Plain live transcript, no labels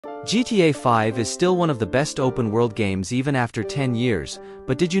GTA 5 is still one of the best open-world games even after 10 years,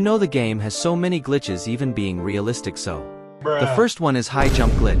 but did you know the game has so many glitches even being realistic so? The first one is high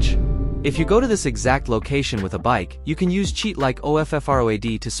jump glitch. If you go to this exact location with a bike, you can use cheat like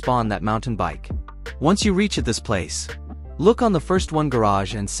OFFROAD to spawn that mountain bike. Once you reach at this place, look on the first one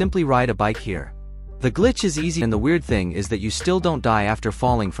garage and simply ride a bike here. The glitch is easy and the weird thing is that you still don't die after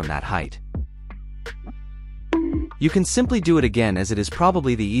falling from that height. You can simply do it again as it is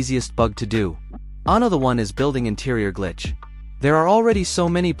probably the easiest bug to do. Another one is building interior glitch. There are already so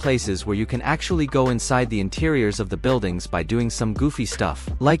many places where you can actually go inside the interiors of the buildings by doing some goofy stuff.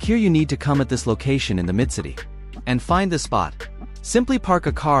 Like here you need to come at this location in the mid-city and find the spot. Simply park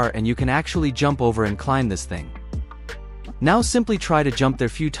a car and you can actually jump over and climb this thing. Now simply try to jump there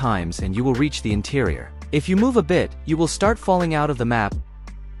few times and you will reach the interior. If you move a bit, you will start falling out of the map,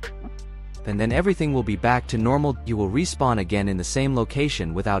 and then everything will be back to normal. You will respawn again in the same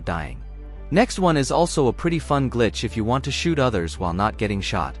location without dying. Next one is also a pretty fun glitch if you want to shoot others while not getting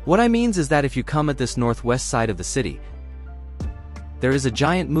shot. What I means is that if you come at this northwest side of the city, there is a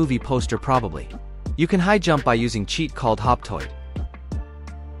giant movie poster probably. You can high jump by using cheat called Hoptoid.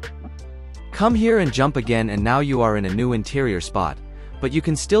 Come here and jump again and now you are in a new interior spot, but you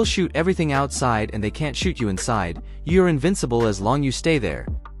can still shoot everything outside and they can't shoot you inside. You're invincible as long you stay there.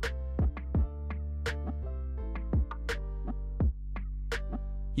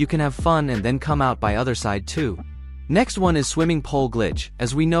 You can have fun and then come out by other side too. Next one is swimming pole glitch,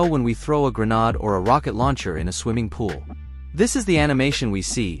 as we know when we throw a grenade or a rocket launcher in a swimming pool. This is the animation we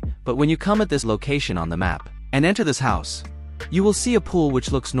see, but when you come at this location on the map and enter this house, you will see a pool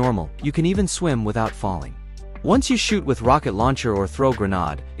which looks normal. You can even swim without falling. Once you shoot with rocket launcher or throw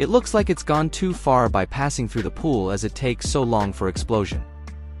grenade, it looks like it's gone too far by passing through the pool as it takes so long for explosion.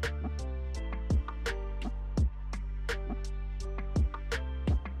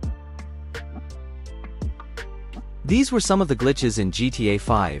 These were some of the glitches in GTA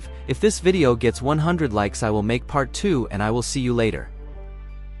 5. If this video gets 100 likes I will make part 2 and I will see you later.